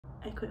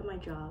I quit my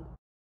job.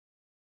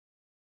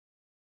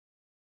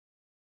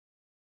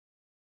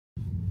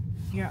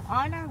 We're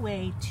on our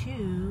way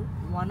to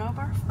one of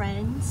our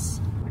friends'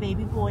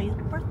 baby boy's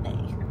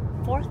birthday,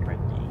 4th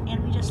birthday.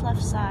 And we just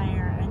left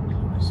Sire and he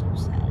was so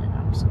sad, and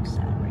I'm so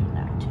sad right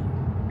now too.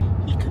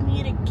 He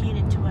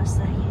communicated to us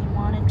that he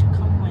wanted to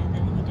come with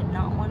and he did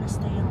not want to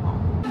stay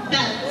alone.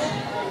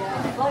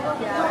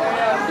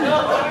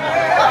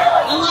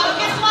 Unlock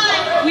this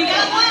one! We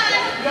got one!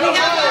 We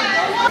got one!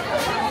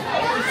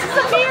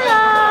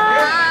 Samira!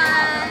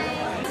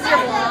 This is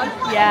your vlog?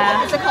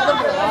 Yeah. Is it called a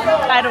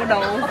vlog? I don't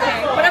know.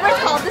 Okay. Whatever it's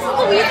called. This is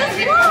Louisa's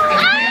vlog!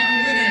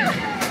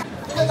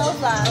 Hello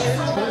vlog.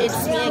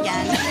 It's me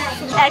again.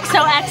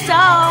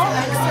 XOXO!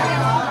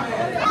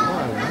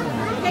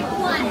 Pick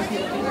one.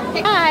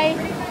 Hi!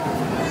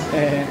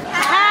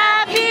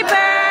 Happy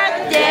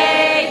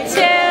birthday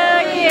to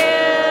you!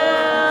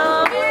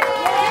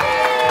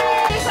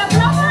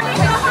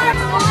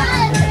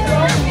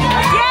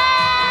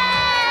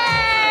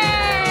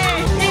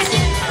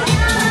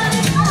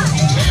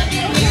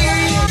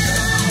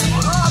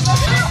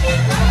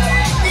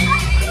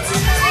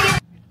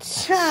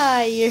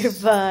 Try your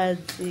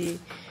buddy.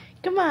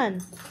 Come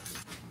on.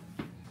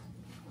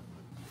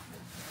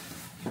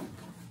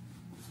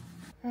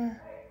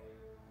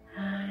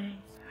 Hi.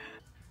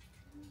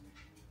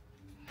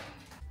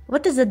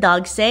 What does the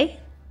dog say?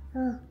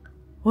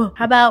 Whoa.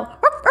 How about?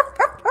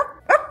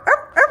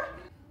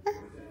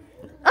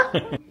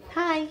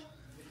 Hi.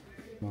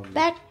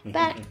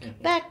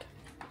 Back.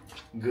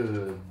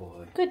 Good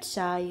boy. Good,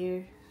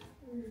 Sire.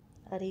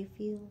 How do you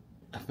feel?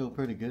 I feel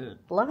pretty good.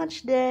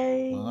 Lunch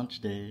day.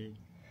 Lunch day.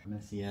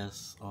 Messy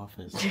ass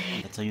office.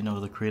 That's how you know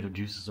the creative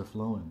juices are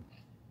flowing.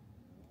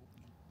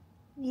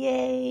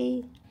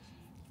 Yay.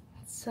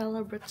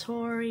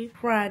 Celebratory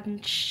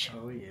brunch.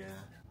 Oh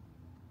yeah.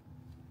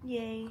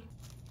 Yay.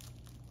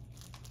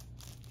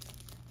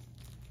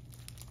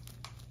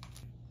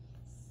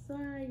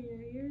 Sire,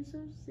 you're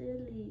so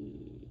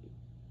silly.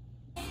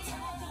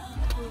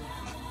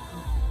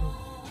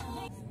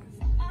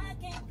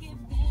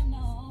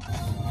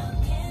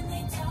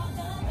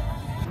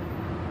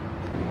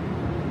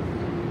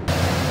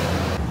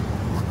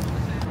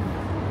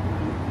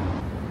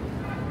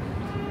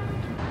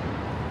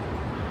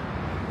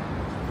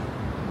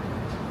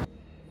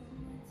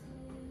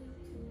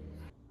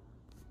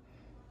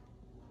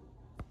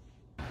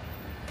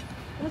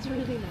 That's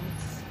really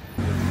nice.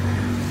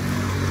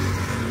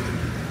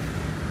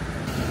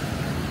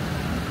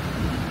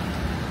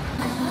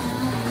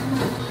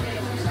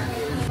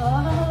 A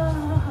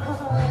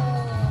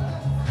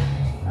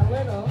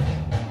little.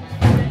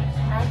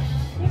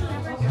 Actually,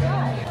 never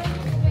tried.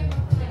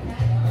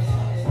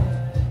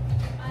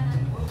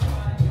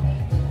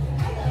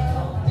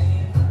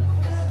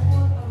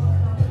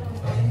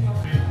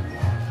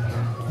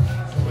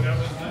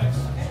 Whatever's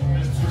next.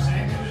 There's 2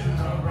 sandwiches and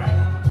a wrap.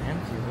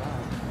 Empty, wow.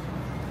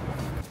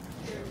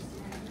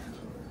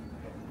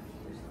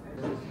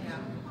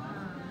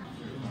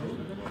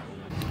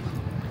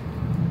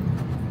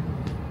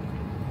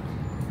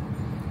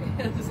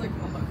 Just like,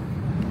 oh.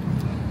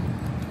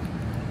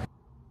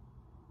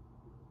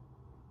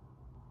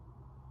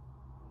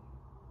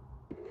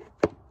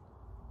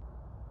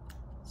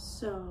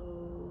 So,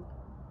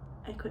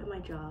 I quit my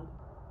job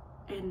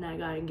and I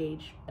got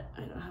engaged.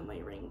 I don't have my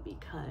ring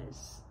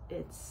because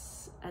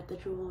it's at the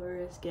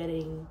jeweler's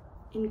getting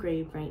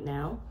engraved right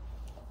now.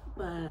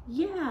 But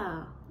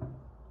yeah,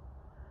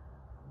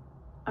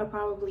 I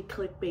probably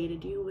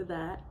clickbaited you with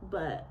that.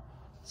 But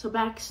so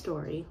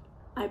backstory,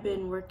 I've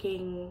been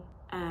working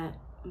at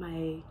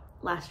my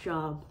last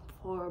job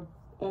for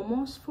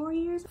almost 4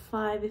 years,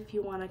 5 if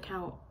you want to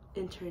count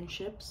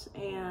internships,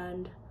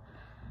 and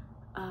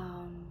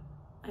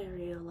I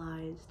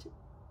realized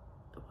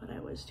what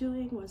I was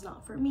doing was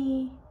not for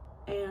me,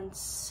 and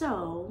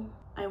so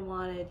I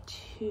wanted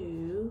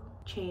to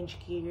change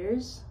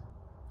gears.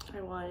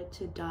 I wanted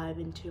to dive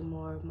into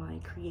more of my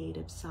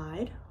creative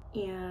side,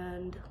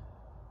 and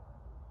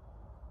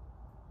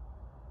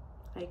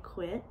I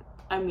quit.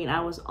 I mean,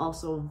 I was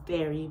also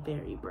very,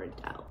 very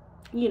burnt out.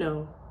 You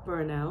know,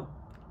 burnout.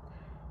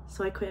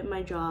 So I quit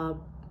my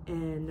job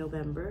in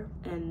November,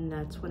 and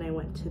that's when I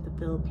went to the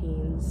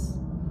Philippines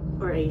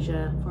or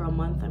Asia for a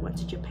month. I went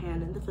to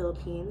Japan and the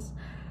Philippines,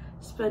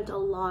 spent a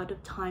lot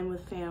of time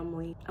with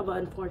family, but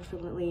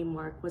unfortunately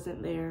Mark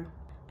wasn't there,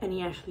 and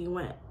he actually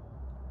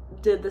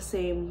did the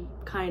same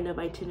kind of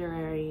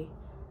itinerary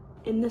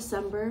in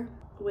December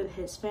with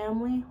his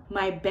family.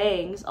 My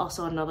bangs,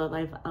 also another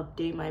life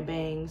update, my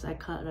bangs, I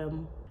cut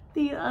them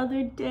the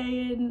other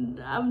day and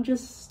I'm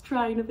just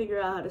trying to figure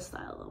out how to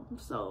style them,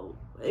 so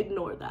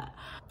ignore that.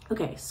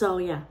 Okay, so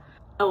yeah.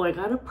 Oh, I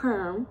got a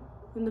perm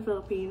in the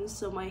Philippines,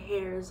 so my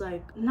hair is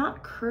like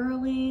not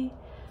curly.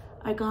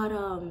 I got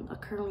a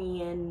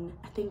Korean,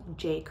 I think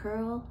J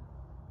curl,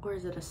 or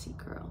is it a C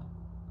curl?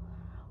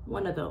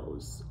 One of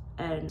those.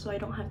 And so I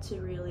don't have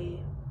to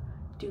really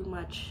do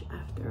much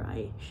after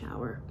I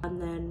shower.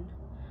 And then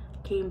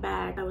came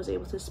back, I was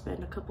able to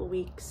spend a couple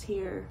weeks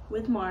here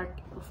with Mark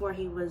before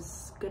he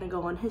was gonna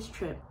go on his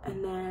trip.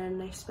 And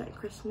then I spent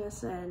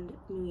Christmas and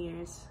New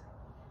Year's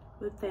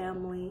with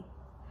family.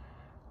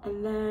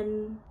 And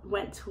then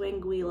went to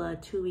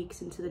Anguilla 2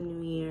 weeks into the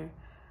new year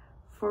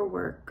for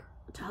work,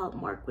 to help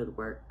Mark with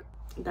work.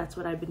 That's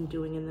what I've been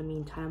doing in the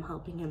meantime,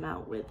 helping him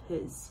out with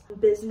his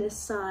business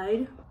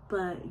side.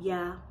 But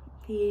yeah,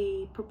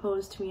 he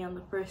proposed to me on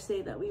the first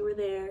day that we were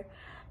there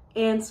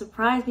and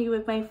surprised me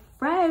with my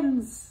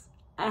friends.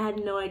 I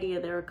had no idea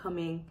they were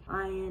coming.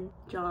 Ian,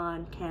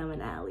 John, Cam,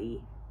 and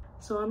Allie.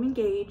 So I'm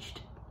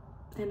engaged.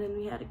 And then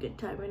we had a good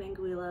time in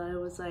Anguilla.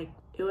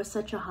 It was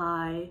such a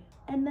high.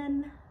 And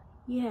then,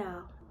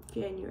 yeah,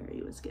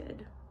 January was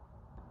good.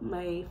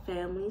 My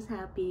family's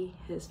happy,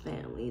 his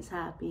family's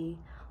happy,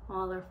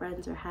 all our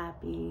friends are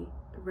happy,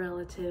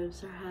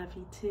 relatives are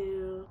happy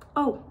too.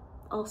 Oh,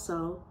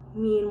 also,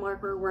 me and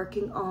Mark were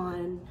working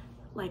on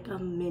like a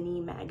mini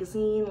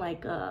magazine,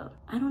 like I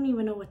don't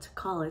even know what to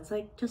call it. It's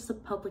like just a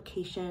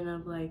publication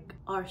of like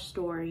our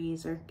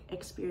stories or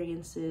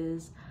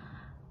experiences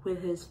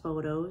with his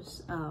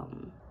photos.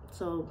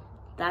 So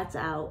that's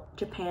out.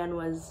 Japan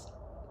was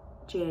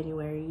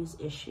January's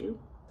issue.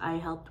 I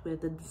helped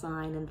with the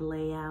design and the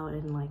layout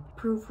and like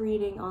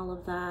proofreading all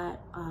of that.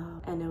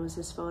 And it was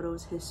his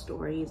photos, his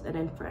stories. And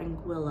then for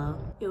Anguilla,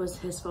 it was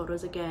his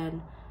photos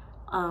again.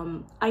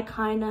 I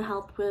kind of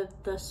helped with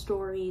the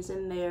stories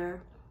in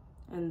there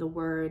and the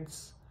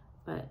words,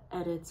 but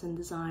edits and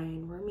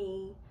design were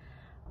me.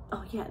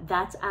 Oh yeah,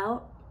 that's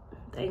out,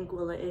 the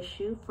Anguilla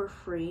issue, for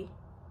free.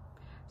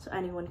 So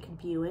anyone can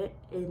view it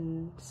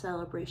in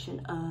celebration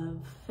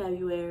of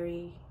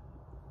February,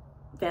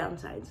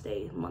 Valentine's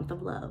Day, month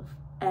of love,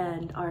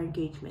 and our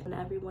engagement. And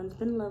everyone's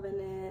been loving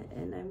it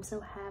and I'm so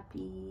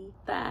happy.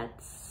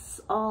 That's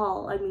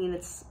all. I mean,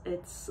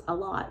 it's a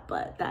lot,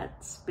 but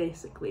that's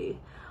basically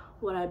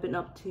what I've been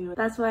up to.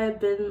 That's why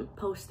I've been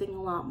posting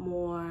a lot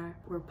more.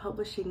 We're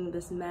publishing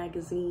this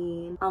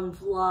magazine. I'm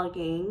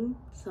vlogging,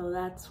 so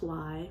that's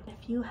why.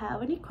 If you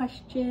have any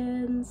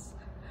questions,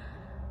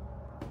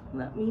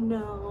 let me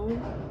know.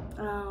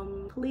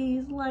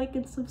 Please like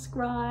and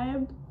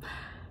subscribe.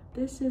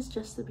 This is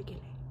just the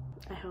beginning.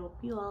 I hope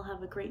you all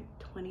have a great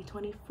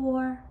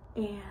 2024,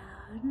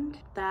 and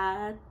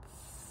that's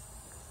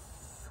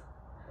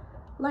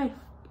life.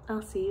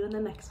 I'll see you in the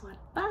next one.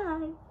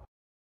 Bye.